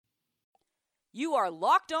You are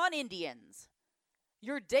Locked On Indians,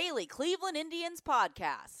 your daily Cleveland Indians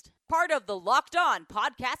podcast. Part of the Locked On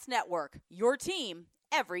Podcast Network, your team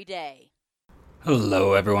every day.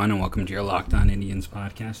 Hello, everyone, and welcome to your Locked On Indians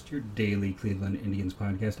podcast, your daily Cleveland Indians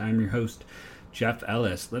podcast. I'm your host, Jeff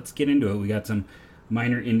Ellis. Let's get into it. We got some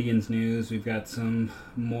minor Indians news. We've got some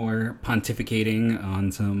more pontificating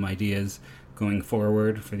on some ideas going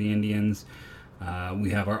forward for the Indians.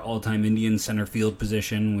 We have our all-time Indian center field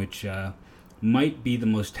position, which might be the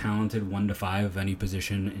most talented 1-5 of any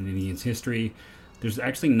position in Indians history. There's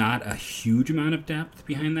actually not a huge amount of depth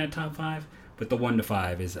behind that top five, but the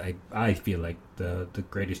 1-5 is, I feel like, the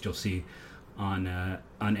greatest you'll see on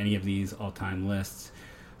any of these all-time lists.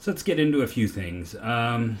 So let's get into a few things.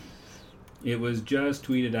 It was just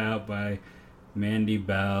tweeted out by Mandy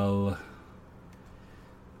Bell.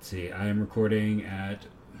 Let's see, I am recording at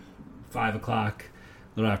 5 o'clock,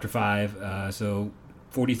 a little after 5, so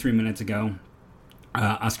 43 minutes ago.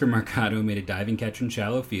 Oscar Mercado made a diving catch in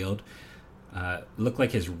shallow field. Looked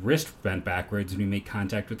like his wrist bent backwards when he made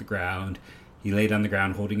contact with the ground. He laid on the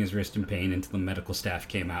ground holding his wrist in pain until the medical staff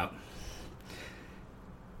came out.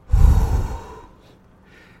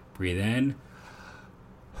 Breathe in.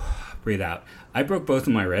 Breathe out. I broke both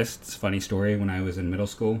of my wrists. Funny story, when I was in middle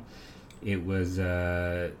school. It was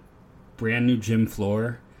a brand new gym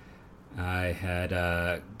floor. I had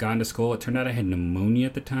gone to school. It turned out I had pneumonia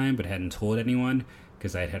at the time, but hadn't told anyone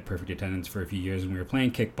because I had had perfect attendance for a few years when we were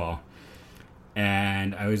playing kickball.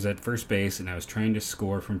 And I was at first base, and I was trying to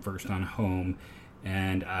score from first on home,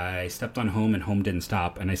 and I stepped on home, and home didn't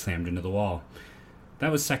stop, and I slammed into the wall.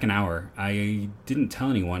 That was second hour. I didn't tell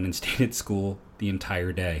anyone and stayed at school the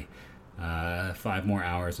entire day. 5 more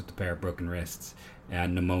hours with a pair of broken wrists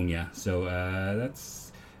and pneumonia. So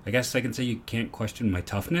that's... I guess I can say you can't question my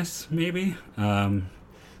toughness, maybe. So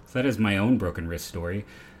that is my own broken wrist story.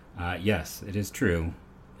 Yes, it is true.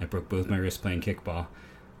 I broke both my wrists playing kickball.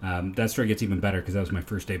 That story gets even better because that was my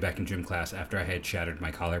first day back in gym class after I had shattered my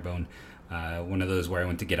collarbone. One of those where I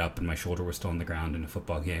went to get up and my shoulder was still on the ground in a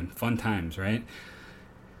football game. Fun times, right?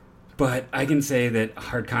 But I can say that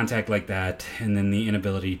hard contact like that and then the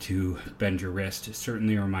inability to bend your wrist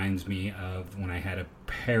certainly reminds me of when I had a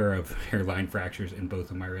pair of hairline fractures in both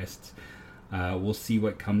of my wrists. We'll see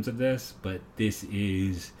what comes of this, but this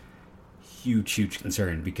is huge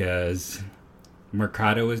concern because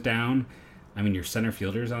Mercado is down. I mean, your center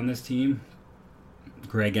fielders on this team,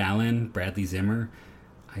 Greg Allen, Bradley Zimmer,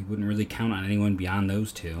 I wouldn't really count on anyone beyond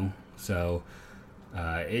those two. So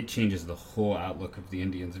it changes the whole outlook of the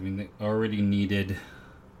Indians. I mean, they already needed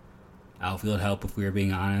outfield help, if we were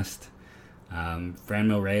being honest.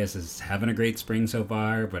 Franmil Reyes is having a great spring so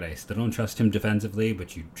far, but I still don't trust him defensively,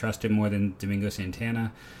 but you trust him more than Domingo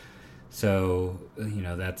Santana. So,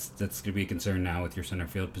 that's going to be a concern now with your center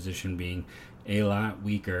field position being a lot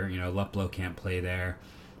weaker. Luplow can't play there.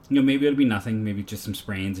 Maybe it'll be nothing, maybe just some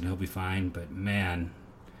sprains and he'll be fine, but man,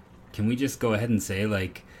 can we just go ahead and say,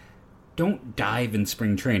 don't dive in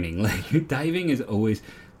spring training. Diving is always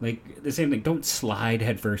the same thing. Don't slide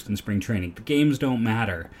headfirst in spring training. The games don't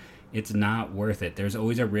matter. It's not worth it. There's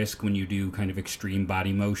always a risk when you do kind of extreme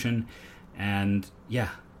body motion. And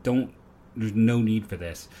there's no need for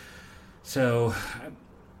this. So,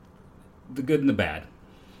 the good and the bad.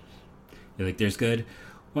 There's good?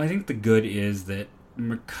 Well, I think the good is that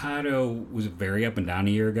Mercado was very up and down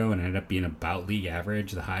a year ago and ended up being about league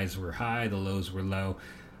average. The highs were high, the lows were low.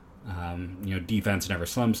 Defense never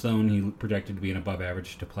slumps though. He projected to be an above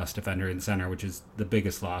average to plus defender in center, which is the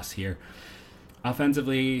biggest loss here.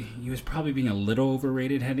 Offensively, he was probably being a little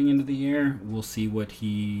overrated heading into the year. We'll see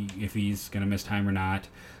if he's going to miss time or not.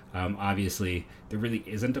 Obviously, there really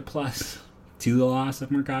isn't a plus to the loss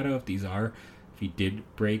of Mercado if he did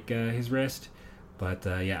break his wrist. But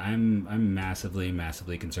I'm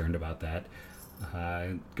massively concerned about that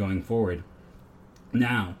going forward.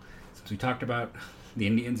 Now, since we talked about the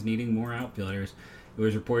Indians needing more outfielders, it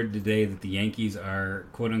was reported today that the Yankees are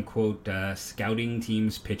quote-unquote scouting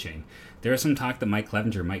teams pitching. There is some talk that Mike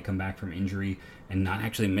Clevenger might come back from injury and not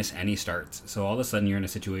actually miss any starts. So all of a sudden you're in a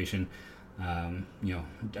situation, I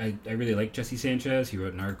really like Jesse Sanchez. He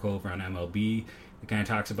wrote an article over on MLB that kind of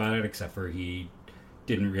talks about it, except for he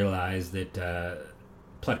didn't realize that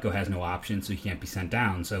Plutko has no option, so he can't be sent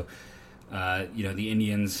down. So, the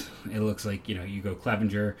Indians, it looks like, you go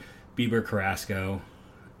Clevenger, Bieber, Carrasco,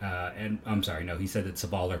 and I'm sorry, no, he said that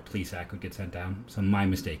Savall or Plesac would get sent down. So my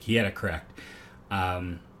mistake. He had it correct.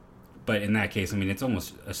 But in that case, it's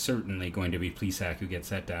almost certainly going to be Plesac who gets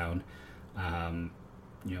set down.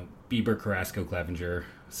 Bieber, Carrasco, Clevenger,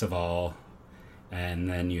 Savall, and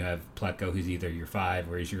then you have Plutko, who's either your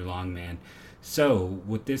 5 or he's your long man. So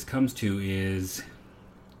what this comes to is,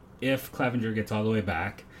 if Clevenger gets all the way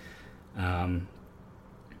back, the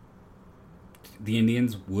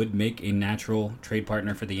Indians would make a natural trade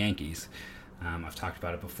partner for the Yankees. I've talked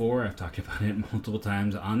about it before. I've talked about it multiple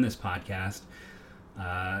times on this podcast.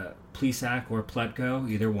 Plesac or Plutko,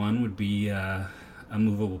 either one would be a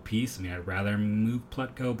movable piece. I mean, I'd rather move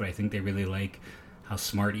Plutko, but I think they really like how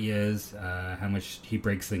smart he is, how much he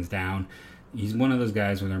breaks things down. He's one of those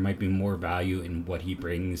guys where there might be more value in what he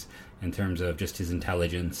brings in terms of just his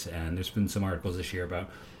intelligence. And there's been some articles this year about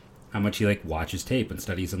how much he watches tape and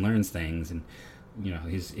studies and learns things, and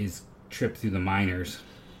his trip through the minors.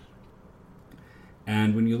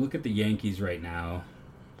 And when you look at the Yankees right now,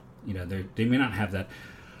 they may not have that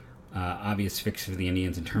obvious fix for the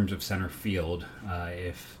Indians in terms of center field.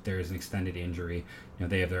 If there is an extended injury,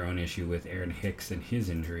 they have their own issue with Aaron Hicks and his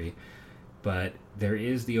injury. But there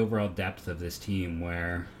is the overall depth of this team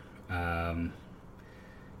where,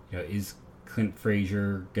 is Clint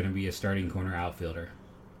Frazier going to be a starting corner outfielder?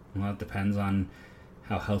 Well, it depends on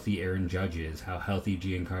how healthy Aaron Judge is, how healthy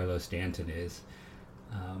Giancarlo Stanton is.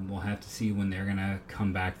 We'll have to see when they're going to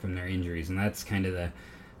come back from their injuries. And that's kind of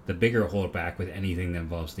the bigger holdback with anything that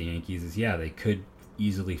involves the Yankees is, they could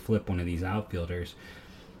easily flip one of these outfielders.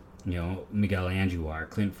 Miguel Andujar,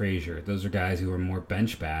 Clint Frazier, those are guys who are more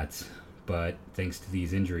bench bats, but thanks to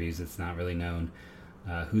these injuries, it's not really known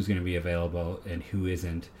who's going to be available and who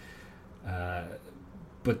isn't.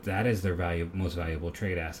 But that is their most valuable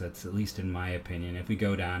trade assets, at least in my opinion. If we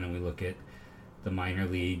go down and we look at the minor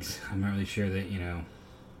leagues, I'm not really sure that,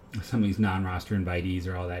 some of these non-roster invitees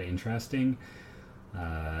are all that interesting.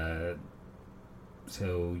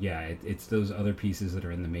 It's those other pieces that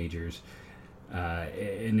are in the majors.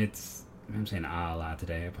 And I'm saying a lot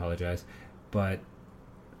today, I apologize. But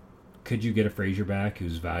could you get a Frazier back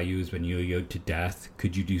whose value has been yo-yoed to death?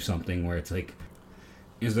 Could you do something where it's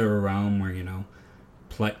is there a realm where,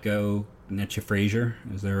 Plutko nets you Frazier?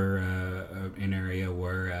 Is there an area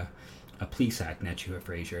where a Plesac nets you a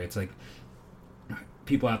Frazier? It's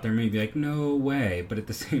people out there may be no way, but at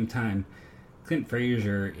the same time, Clint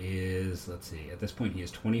Frazier is, at this point he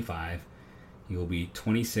is 25. He will be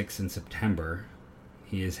 26 in September.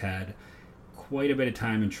 He has had quite a bit of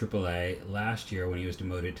time in AAA. Last year when he was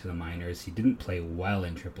demoted to the minors, he didn't play well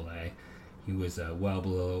in AAA. He was well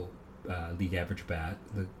below league average bat.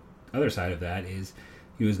 The other side of that is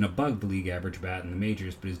he was above the league average bat in the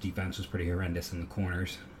majors, but his defense was pretty horrendous in the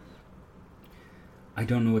corners. I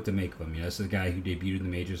don't know what to make of him. This is a guy who debuted in the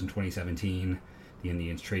majors in 2017. The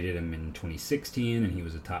Indians traded him in 2016, and he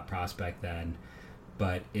was a top prospect then.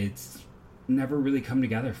 But it's never really come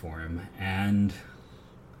together for him. And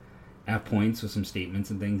at points with some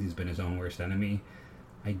statements and things, he's been his own worst enemy.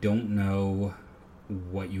 I don't know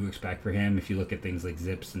what you expect for him. If you look at things like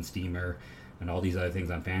Zips and Steamer and all these other things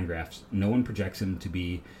on Fangraphs, no one projects him to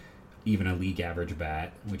be even a league average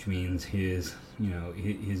bat, which means his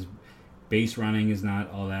base running is not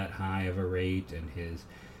all that high of a rate, and his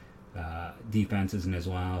defense isn't as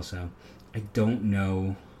well. So I don't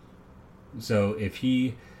know. So if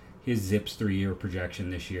his Zips 3-year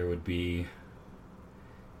projection this year would be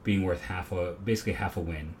being worth basically half a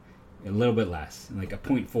win, a little bit less, like a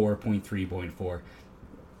 0.4, 0.3, 0.4.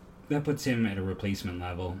 That puts him at a replacement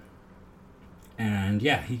level. And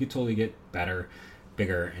he could totally get better,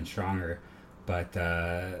 bigger, and stronger. But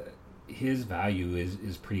his value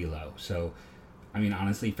is pretty low. So, I mean,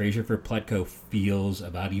 honestly, Frazier for Plutko feels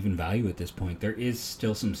about even value at this point. There is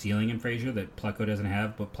still some ceiling in Frazier that Plutko doesn't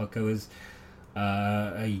have, but Plutko is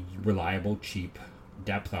a reliable, cheap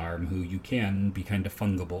depth arm who you can be kind of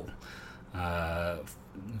fungible.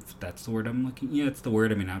 If that's the word I'm looking... Yeah, it's the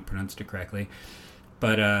word. I mean, I pronounced it correctly.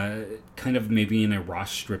 But kind of maybe in a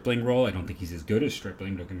Ross Stripling role. I don't think he's as good as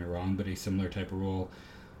Stripling, don't get me wrong, but a similar type of role.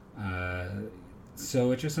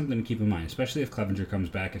 So it's just something to keep in mind, especially if Clevenger comes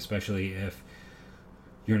back, especially if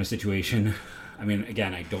you're in a situation... I mean,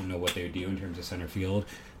 again, I don't know what they would do in terms of center field.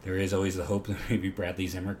 There is always the hope that maybe Bradley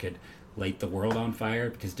Zimmer could light the world on fire,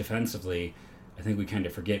 because defensively, I think we kind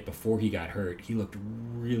of forget, before he got hurt, he looked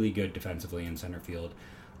really good defensively in center field,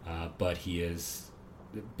 but he has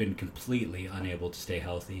been completely unable to stay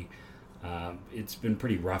healthy. It's been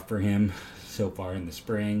pretty rough for him so far in the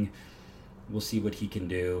spring. We'll see what he can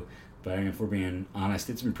do, but I mean, if we're being honest,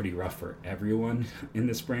 it's been pretty rough for everyone in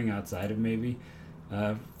the spring outside of maybe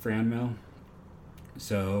Franmil.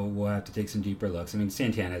 So we'll have to take some deeper looks. I mean,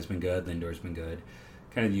 Santana has been good, Lindor's been good,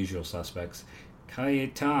 kind of the usual suspects.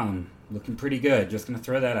 Kaiei Tom looking pretty good. Just going to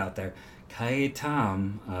throw that out there. Kaiei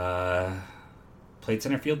Tom played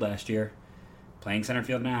center field last year, playing center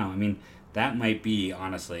field now. I mean, that might be,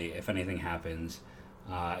 honestly, if anything happens,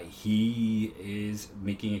 He is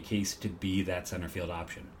making a case to be that center field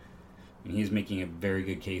option. And he's making a very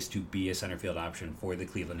good case to be a center field option for the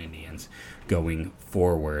Cleveland Indians going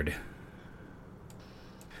forward.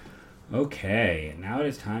 Okay, now it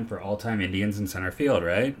is time for all-time Indians in center field,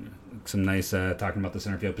 right? Some nice talking about the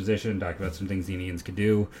center field position, talking about some things the Indians could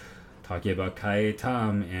do, talking about Ka'ai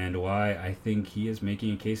Tom and why I think he is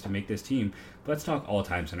making a case to make this team. But let's talk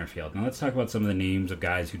all-time center field. Now let's talk about some of the names of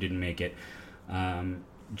guys who didn't make it.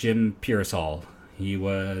 Jim Piersall, he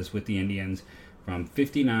was with the Indians from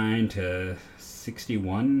 59 to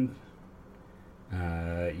 61.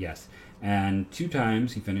 Yes. And 2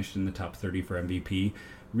 times he finished in the top 30 for MVP.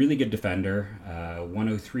 Really good defender.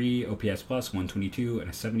 103 OPS plus, 122, and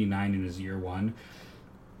a 79 in his year 1.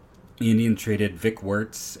 The Indians traded Vic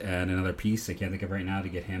Wertz and another piece I can't think of right now to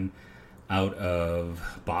get him out of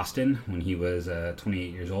Boston when he was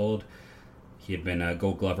 28 years old. He had been a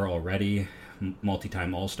Gold Glover already,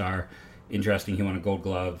 multi-time All-Star. Interesting, he won a Gold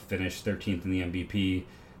Glove, finished 13th in the MVP,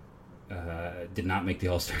 did not make the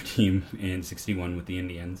All-Star team in 61 with the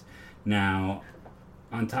Indians. Now,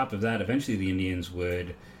 on top of that, eventually the Indians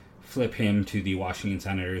would flip him to the Washington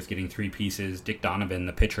Senators, getting 3 pieces. Dick Donovan,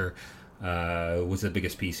 the pitcher, was the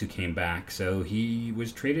biggest piece who came back. So he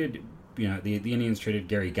was traded, the Indians traded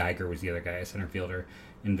Gary Geiger was the other guy, a center fielder,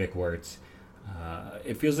 and Vic Wertz.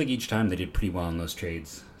 It feels like each time they did pretty well in those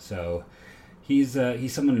trades. So he's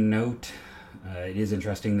someone to note. It is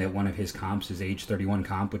interesting that one of his comps is age 31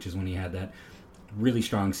 comp, which is when he had that really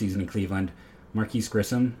strong season in Cleveland. Marquise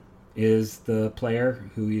Grissom is the player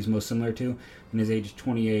who he's most similar to, and his age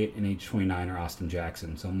 28 and age 29 are Austin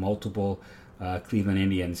Jackson. So multiple Cleveland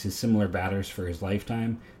Indians, his similar batters for his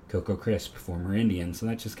lifetime. Coco Crisp, former Indian. So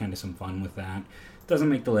that's just kind of some fun with that. Doesn't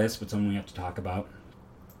make the list, but something we have to talk about.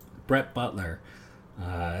 Brett Butler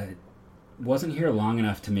wasn't here long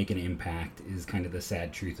enough to make an impact is kind of the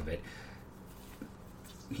sad truth of it.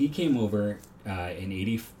 He came over in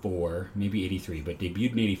 84, maybe 83, but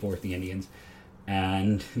debuted in 84 with the Indians.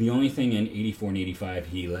 And the only thing in 84 and 85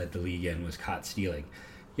 he led the league in was caught stealing.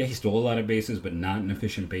 Yeah, he stole a lot of bases, but not an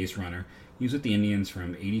efficient base runner. He was with the Indians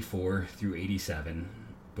from 84 through 87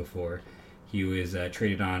 before he was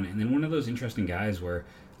traded on. And then one of those interesting guys where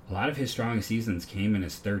a lot of his strong seasons came in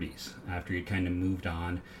his 30s after he'd kind of moved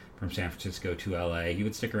on from San Francisco to LA. He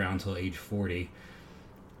would stick around until age 40.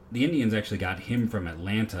 The Indians actually got him from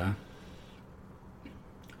Atlanta,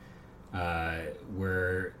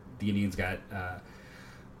 where the Indians got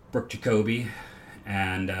Brooke Jacoby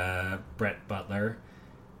and Brett Butler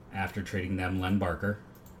after trading them Len Barker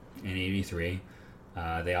in 83.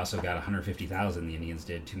 They also got $150,000, the Indians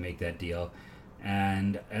did, to make that deal.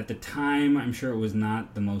 And at the time, I'm sure it was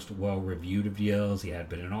not the most well-reviewed of deals. He had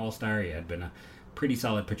been an all-star. He had been a pretty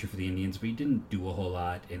solid pitcher for the Indians, but he didn't do a whole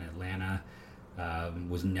lot in Atlanta.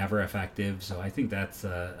 Was never effective. So I think that's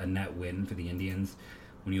a net win for the Indians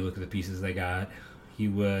when you look at the pieces they got. He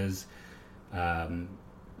was, when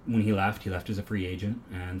he left as a free agent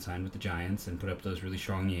and signed with the Giants and put up those really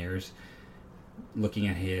strong years. Looking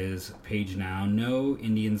at his page now, no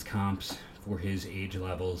Indians comps for his age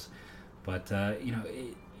levels. But,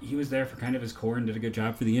 he was there for kind of his core and did a good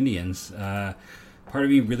job for the Indians. Part of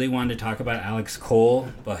me really wanted to talk about Alex Cole,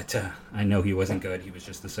 but I know he wasn't good. He was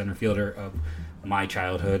just the center fielder of my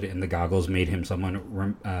childhood, and the goggles made him someone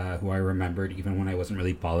who I remembered even when I wasn't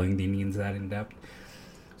really following the Indians that in depth.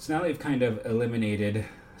 So now they've kind of eliminated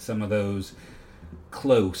some of those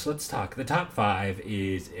close. Let's talk. The top 5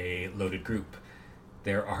 is a loaded group.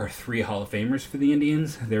 There are 3 Hall of Famers for the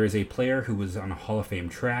Indians. There is a player who was on a Hall of Fame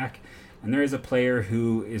track, and there is a player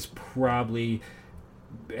who is probably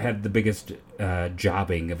had the biggest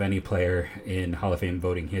jobbing of any player in Hall of Fame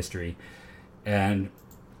voting history. And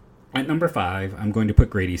at number 5, I'm going to put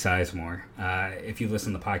Grady Sizemore. If you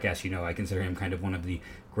listen to the podcast, you know I consider him kind of one of the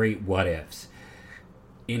great what-ifs.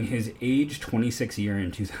 In his age 26 year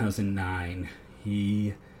in 2009,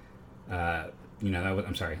 he...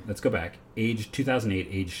 let's go back. Age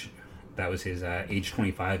 2008, that was his age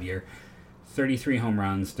 25 year. 33 home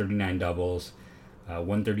runs, 39 doubles,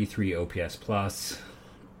 133 OPS plus.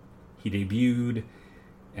 He debuted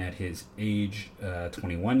at his age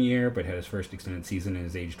 21 year, but had his first extended season in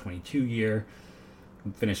his age 22 year.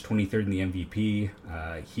 Finished 23rd in the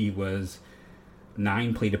MVP. He was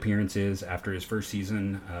 9 plate appearances after his first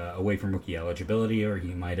season away from rookie eligibility, or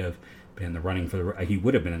he might have been in the running for he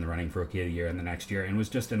would have been in the running for Rookie of the Year in the next year, and was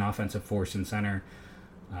just an offensive force in center.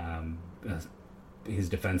 His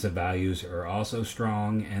defensive values are also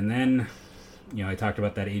strong. And then, I talked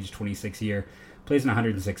about that age 26 year, plays in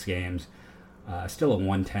 106 games, still a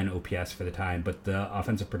 110 OPS for the time, but the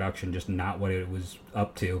offensive production just not what it was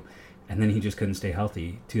up to. And then he just couldn't stay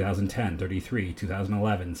healthy. 2010, 33.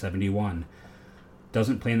 2011, 71.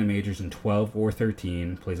 Doesn't play in the majors in 12 or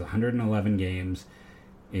 13. Plays 111 games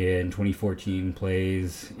in 2014.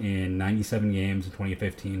 Plays in 97 games in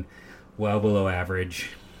 2015. Well below average.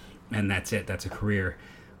 And that's it. That's a career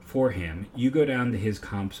for him. You go down to his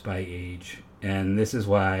comps by age, and this is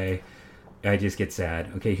why I just get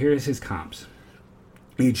sad. Okay, here's his comps.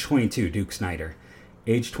 Age 22, Duke Snider.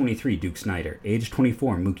 Age 23, Duke Snider. Age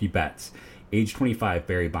 24, Mookie Betts. Age 25,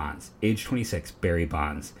 Barry Bonds. Age 26, Barry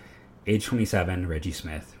Bonds. Age 27, Reggie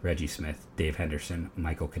Smith, Dave Henderson,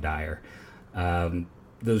 Michael Kadire.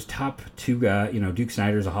 Those top two guys, Duke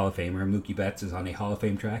Snider's a Hall of Famer. Mookie Betts is on a Hall of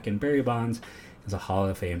Fame track, and Barry Bonds is a Hall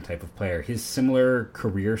of Fame type of player. His similar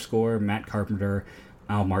career score, Matt Carpenter,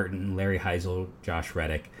 Al Martin, Larry Heisel, Josh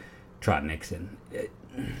Reddick, Trot Nixon.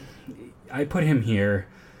 I put him here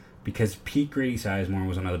because Pete Grady Sizemore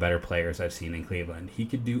was one of the better players I've seen in Cleveland. He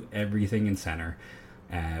could do everything in center.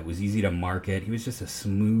 It was easy to market. He was just a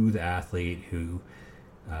smooth athlete who,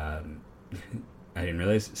 I didn't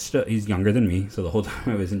realize, he's younger than me, so the whole time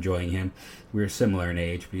I was enjoying him. We were similar in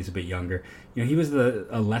age, but he's a bit younger. He was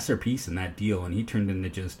a lesser piece in that deal, and he turned into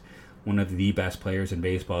just one of the best players in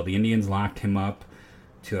baseball. The Indians locked him up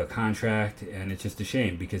to a contract, and it's just a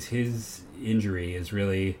shame because his injury is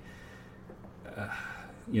really,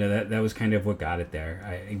 that was kind of what got it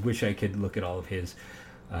there. I wish I could look at all of his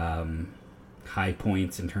high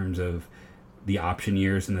points in terms of the option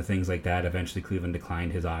years and the things like that. Eventually Cleveland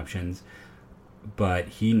declined his options, but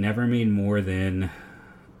he never made more than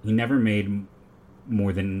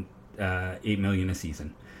 $8 million a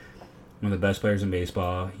season. One of the best players in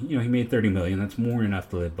baseball. He made $30 million. That's more than enough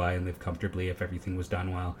to live by and live comfortably if everything was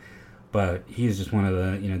done well. But he's just one of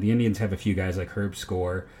the, the Indians have a few guys like Herb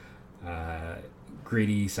Score.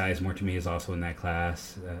 Grady Sizemore to me is also in that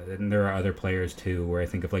class. And there are other players too, where I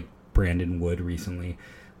think of like Brandon Wood recently,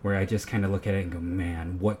 where I just kind of look at it and go,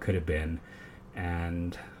 man, what could have been?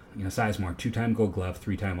 And, Sizemore, 2-time Gold Glove,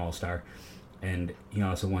 3-time All-Star. And he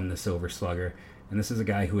also won the Silver Slugger. And this is a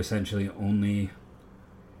guy who essentially only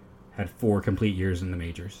had 4 complete years in the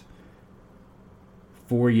majors.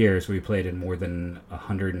 4 years where he played in more than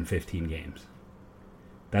 115 games.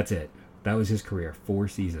 That's it. That was his career. 4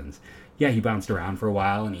 seasons. Yeah, he bounced around for a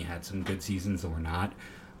while, and he had some good seasons that were not,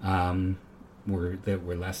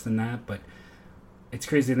 were less than that. But it's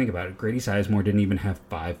crazy to think about it. Grady Sizemore didn't even have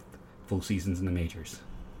 5 full seasons in the majors.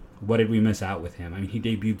 What did we miss out with him? I mean, he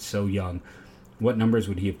debuted so young. What numbers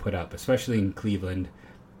would he have put up, especially in Cleveland?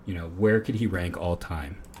 Where could he rank all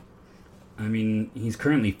time? I mean, he's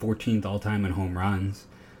currently 14th all time in home runs.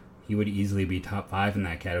 He would easily be top 5 in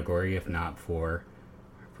that category if not for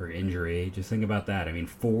injury. Just think about that. I mean,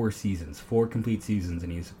 4 seasons, 4 complete seasons,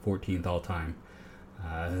 and he's 14th all time.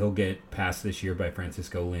 He'll get passed this year by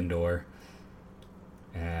Francisco Lindor.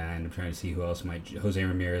 And I'm trying to see who else might. Jose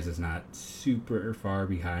Ramirez is not super far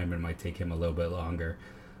behind, but it might take him a little bit longer.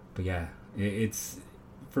 But yeah, it's,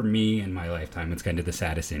 for me in my lifetime, it's kind of the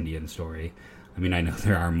saddest Indian story. I mean, I know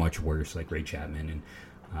there are much worse, like Ray Chapman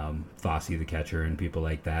and Fosse the catcher and people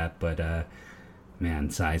like that. But, man,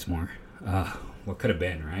 Sizemore. What could have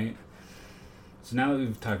been, right? So now that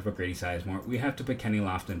we've talked about Grady Sizemore, we have to put Kenny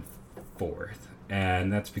Lofton 4th.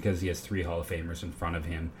 And that's because he has 3 Hall of Famers in front of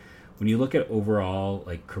him. When you look at overall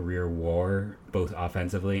career WAR, both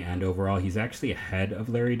offensively and overall, he's actually ahead of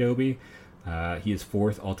Larry Doby. He is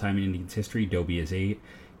 4th all-time in Indians history. Doby is 8.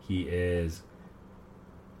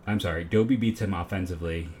 Doby beats him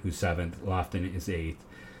offensively, who's 7th. Lofton is 8th.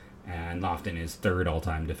 And Lofton is 3rd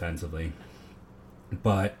all-time defensively.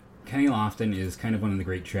 But Kenny Lofton is kind of one of the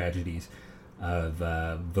great tragedies of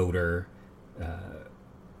voter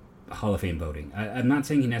Hall of Fame voting. I'm not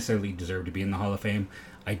saying he necessarily deserved to be in the Hall of Fame.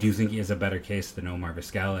 I do think he has a better case than Omar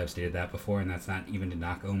Vizquel. I've stated that before, and that's not even to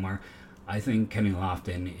knock Omar. I think Kenny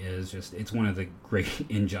Lofton is it's one of the great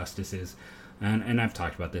injustices. And I've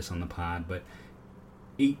talked about this on the pod, but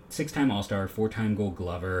 6-time All-Star, 4-time Gold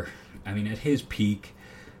Glover. I mean, at his peak,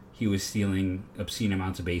 he was stealing obscene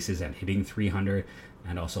amounts of bases and hitting 300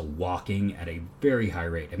 and also walking at a very high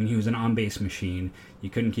rate. I mean, he was an on-base machine. You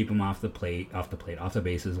couldn't keep him off the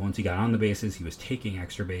bases. Once he got on the bases, he was taking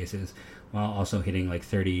extra bases while also hitting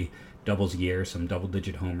 30 doubles a year, some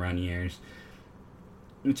double-digit home run years.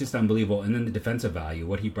 It's just unbelievable. And then the defensive value,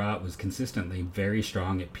 what he brought was consistently very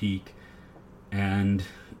strong at peak. And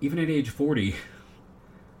even at age 40,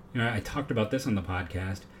 I talked about this on the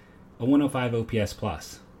podcast, a 105 OPS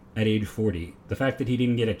plus at age 40. The fact that he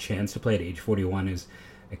didn't get a chance to play at age 41 is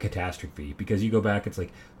a catastrophe, because you go back, it's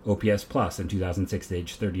OPS plus in 2006 at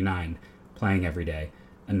age 39, playing every day,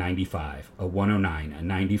 a 95, a 109, a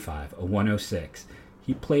 95, a 106.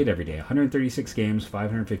 He played every day. 136 games,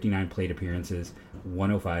 559 plate appearances,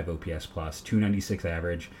 105 OPS plus, 296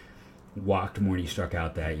 average. Walked more than he struck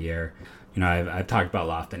out that year. I've talked about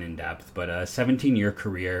Lofton in depth, but a 17-year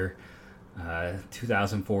career,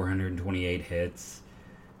 2,428 hits,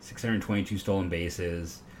 622 stolen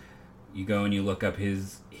bases. You go and you look up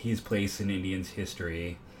his place in Indians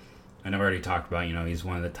history, and I've already talked about, he's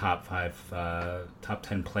one of the top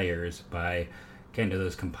 10 players by kind of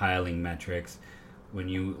those compiling metrics. When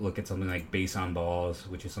you look at something like base on balls,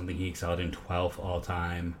 which is something he excelled in, 12th all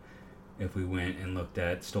time. If we went and looked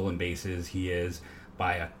at stolen bases, he is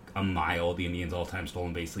by a mile the Indians' all-time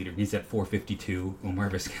stolen base leader. He's at 452. Omar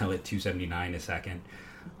Vizquel at 279 a second.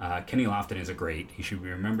 Kenny Lofton is a great. He should be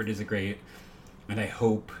remembered as a great, and I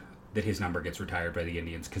hope that his number gets retired by the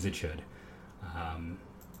Indians, because it should.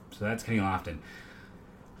 So that's Kenny Lofton.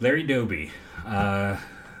 Larry Doby,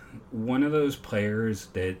 one of those players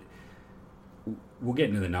that we'll get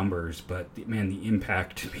into the numbers, but the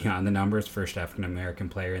impact beyond the numbers. First African-American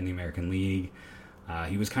player in the American League.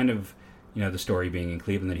 He was kind of, the story being in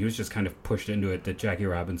Cleveland, that he was just kind of pushed into it, that Jackie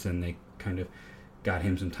Robinson, they kind of got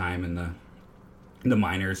him some time in the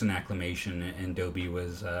minors and acclimation, and Doby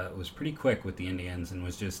was pretty quick with the Indians and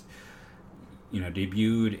was just,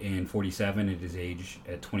 debuted in 47 at his age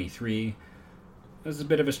at 23. It was a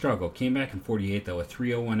bit of a struggle. Came back in 48, though, a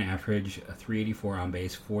 301 average, a 384 on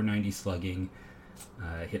base, 490 slugging,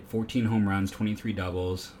 hit 14 home runs, 23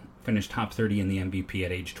 doubles, finished top 30 in the MVP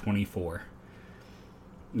at age 24.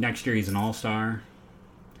 Next year, he's an all-star,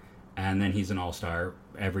 and then he's an all-star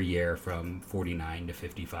every year from 49 to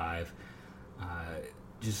 55.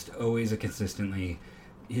 Just always a consistently,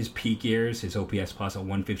 his peak years, his OPS plus a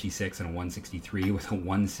 156 and a 163 with a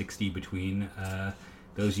 160 between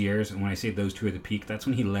those years. And when I say those two are the peak, that's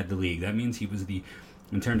when he led the league. That means he was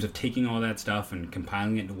in terms of taking all that stuff and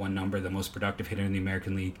compiling it into one number, the most productive hitter in the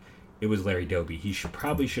American League, it was Larry Doby. He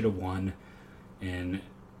probably should have won. And,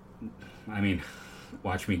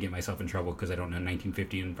 watch me get myself in trouble because I don't know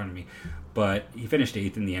 1950 in front of me. But he finished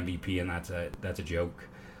 8th in the MVP, and that's a joke.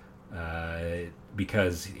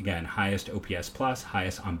 Because, again, highest OPS plus,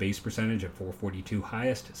 highest on-base percentage at 442,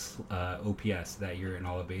 highest OPS that year in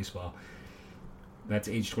all of baseball. That's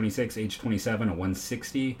age 26, age 27, a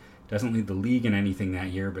 160. Doesn't lead the league in anything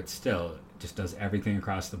that year, but still just does everything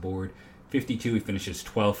across the board. 52, he finishes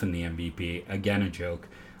 12th in the MVP. Again, a joke.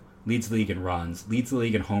 Leads the league in runs. Leads the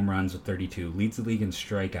league in home runs with 32. Leads the league in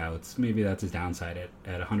strikeouts. Maybe that's his downside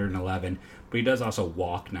at 111. But he does also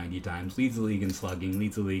walk 90 times. Leads the league in slugging.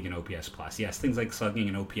 Leads the league in OPS plus. Yes, things like slugging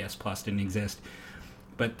and OPS plus didn't exist.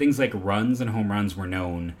 But things like runs and home runs were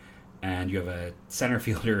known. And you have a center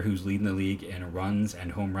fielder who's leading the league in runs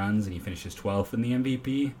and home runs, and he finishes 12th in the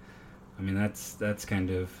MVP. That's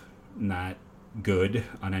kind of not good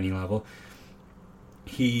on any level.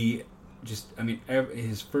 He just,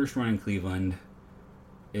 his first run in Cleveland,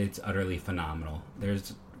 it's utterly phenomenal.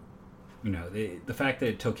 There's, the fact that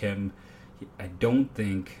it took him, I don't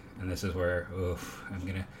think, and this is where,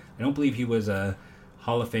 I don't believe he was a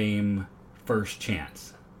Hall of Fame first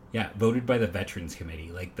chance. Yeah, voted by the Veterans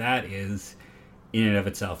Committee. Like, that is, in and of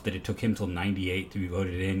itself, that it took him till 98 to be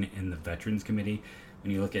voted in the Veterans Committee.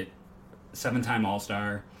 When you look at 7-time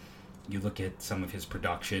All-Star, you look at some of his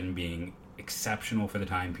production being exceptional for the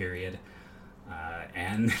time period,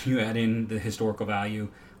 and you add in the historical value,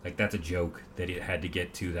 like, that's a joke that it had to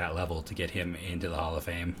get to that level to get him into the Hall of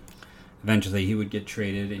Fame. Eventually, he would get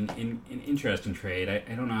traded in an interesting trade.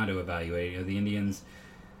 I don't know how to evaluate. The Indians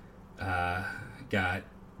got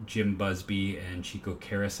Jim Busby and Chico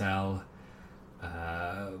Carousel.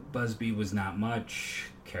 Busby was not much.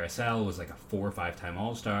 Carousel was like a 4 or 5-time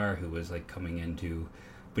All-Star who was like coming into,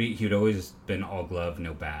 but he'd always been all glove,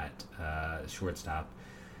 no bat, shortstop.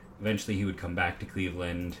 Eventually he would come back to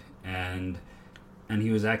Cleveland, and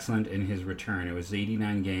he was excellent in his return. It was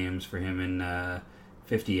 89 games for him in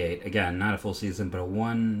 58. Again, not a full season, but a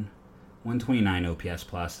 129 OPS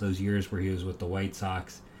plus. Those years where he was with the White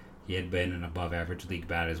Sox, he had been an above-average league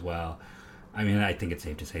bat as well. I think it's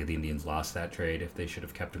safe to say the Indians lost that trade if they should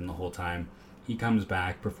have kept him the whole time. He comes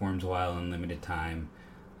back, performs well in limited time,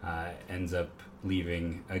 ends up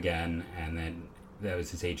leaving again, and then that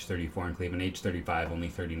was his age 34 in Cleveland. Age 35, only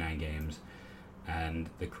 39 games, and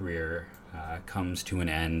the career comes to an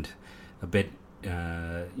end. A bit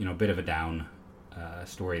of a down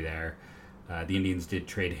story there. The Indians did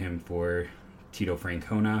trade him for Tito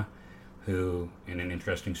Francona, who, in an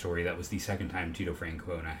interesting story, that was the second time Tito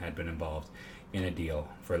Francona had been involved in a deal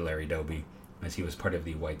for Larry Doby, as he was part of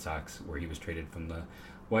the White Sox, where he was traded from the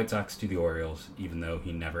White Sox to the Orioles, even though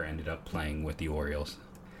he never ended up playing with the Orioles.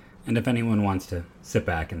 And if anyone wants to sit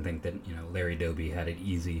back and think that, Larry Doby had it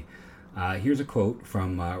easy, here's a quote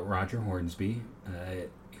from Roger Hornsby,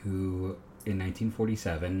 who in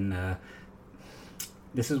 1947,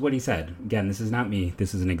 this is what he said. Again, this is not me.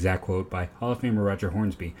 This is an exact quote by Hall of Famer Roger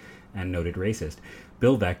Hornsby and noted racist.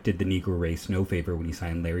 Bill Veeck did the Negro race no favor when he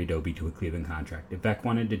signed Larry Doby to a Cleveland contract. If Veeck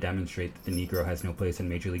wanted to demonstrate that the Negro has no place in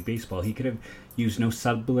Major League Baseball, he could have used no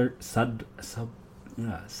subtler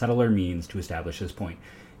means to establish this point.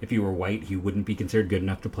 If he were white, he wouldn't be considered good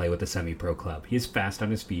enough to play with a semi-pro club. He is fast on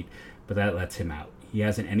his feet, but that lets him out. He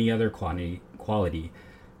hasn't any other quality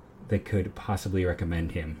that could possibly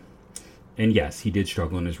recommend him. And yes, he did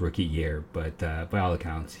struggle in his rookie year, but by all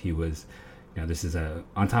accounts, he was, this is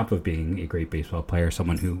on top of being a great baseball player,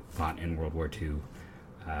 someone who fought in World War II.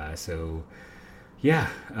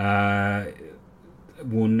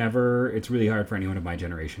 It's really hard for anyone of my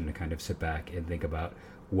generation to kind of sit back and think about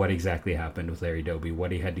what exactly happened with Larry Doby,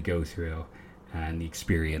 what he had to go through, and the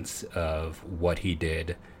experience of what he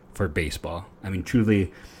did for baseball. I mean,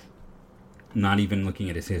 truly, not even looking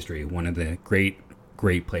at his history, one of the great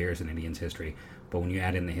players in Indians history. But when you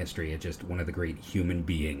add in the history, it's just one of the great human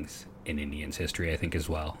beings in Indians history, I think, as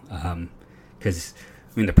well. Because,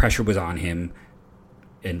 the pressure was on him,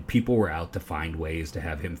 and people were out to find ways to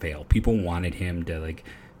have him fail. People wanted him to,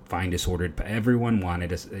 find disordered. Everyone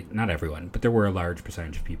wanted us, not everyone, but there were a large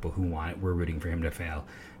percentage of people who were rooting for him to fail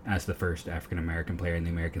as the first African-American player in the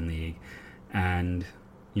American League. And,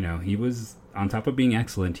 he was, on top of being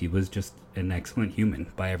excellent, he was just an excellent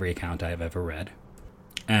human by every account I've ever read.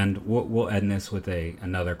 And we'll end this with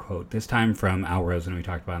another quote, this time from Al Rosen, we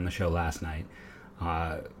talked about on the show last night,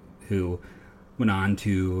 who went on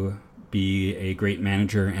to be a great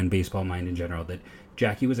manager and baseball mind in general, that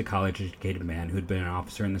Jackie was a college-educated man who had been an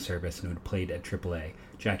officer in the service and who had played at AAA.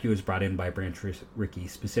 Jackie was brought in by Branch Rickey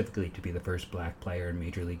specifically to be the first black player in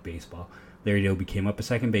Major League Baseball. Larry Doby came up a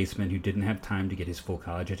second baseman who didn't have time to get his full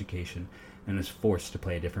college education and was forced to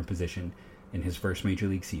play a different position in his first Major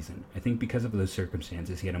League season. I think because of those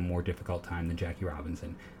circumstances, he had a more difficult time than Jackie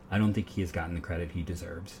Robinson. I don't think he has gotten the credit he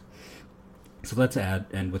deserves. So let's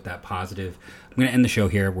end with that positive. I'm going to end the show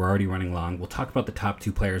here. We're already running long. We'll talk about the top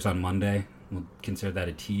two players on Monday. We'll consider that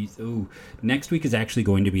a tease. Next week is actually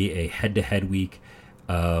going to be a head-to-head week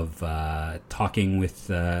of talking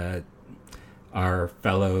with our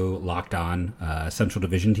fellow Locked On Central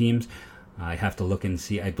Division teams. I have to look and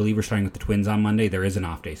see. I believe we're starting with the Twins on Monday. There is an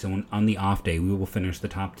off day. So on the off day, we will finish the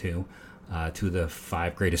top two of the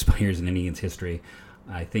 5 greatest players in Indians history.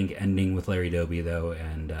 I think ending with Larry Doby, though,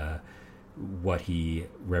 and what he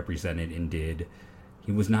represented and did.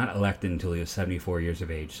 He was not elected until he was 74 years of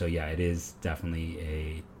age. So, yeah, it is definitely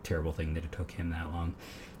a terrible thing that it took him that long.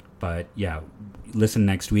 But, yeah, listen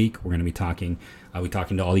next week. We're going to be talking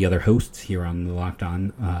to all the other hosts here on the Locked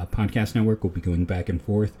On Podcast Network. We'll be going back and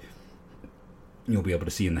forth. You'll be able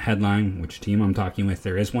to see in the headline which team I'm talking with.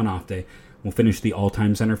 There is one off day. We'll finish the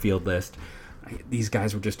all-time center field list. These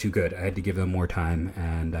guys were just too good. I had to give them more time,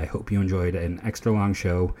 and I hope you enjoyed an extra long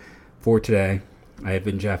show for today. I have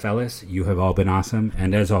been Jeff Ellis. You have all been awesome.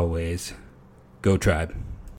 And as always, go Tribe.